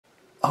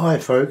Hi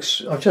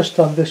folks, I've just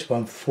done this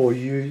one for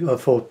you,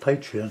 for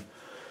Patreon.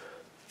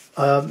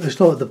 It's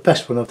not the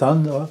best one I've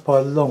done by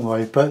a long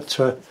way, but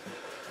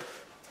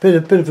bit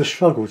of a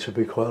struggle, to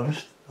be quite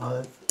honest.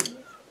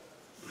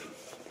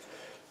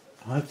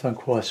 I've done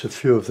quite a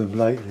few of them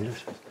lately.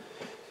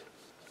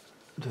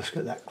 Let's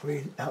get that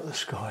green out of the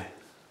sky.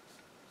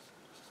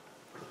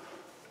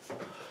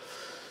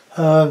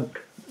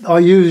 I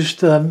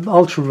used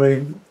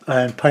ultramarine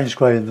and Payne's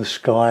Grey in the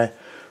sky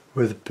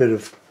with a bit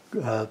of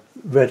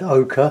red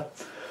ochre,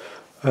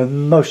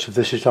 and most of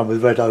this is done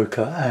with red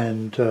ochre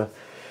and the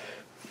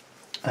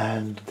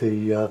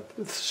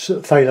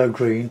phthalo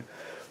green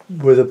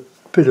with a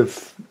bit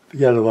of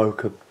yellow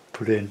ochre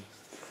put in.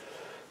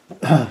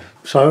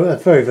 So a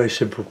very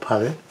simple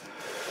palette.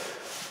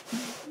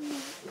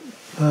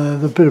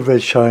 The bit of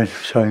red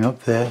showing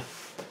up there.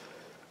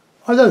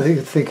 I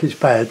don't think it's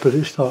bad, but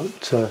it's not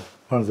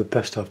one of the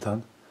best I've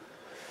done.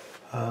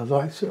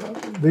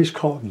 These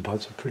cotton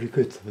buds are pretty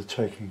good for the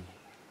taking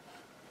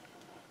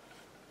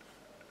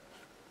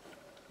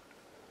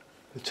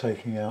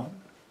out.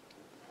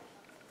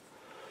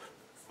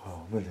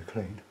 Well, really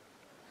clean.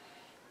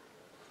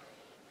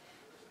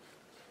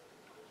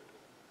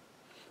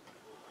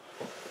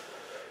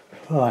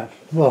 Right,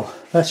 well,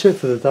 that's it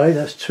for the day.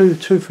 That's two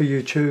for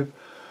YouTube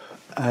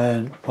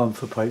and one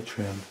for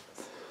Patreon.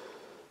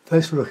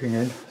 Thanks for looking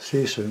in.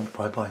 See you soon.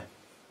 Bye bye.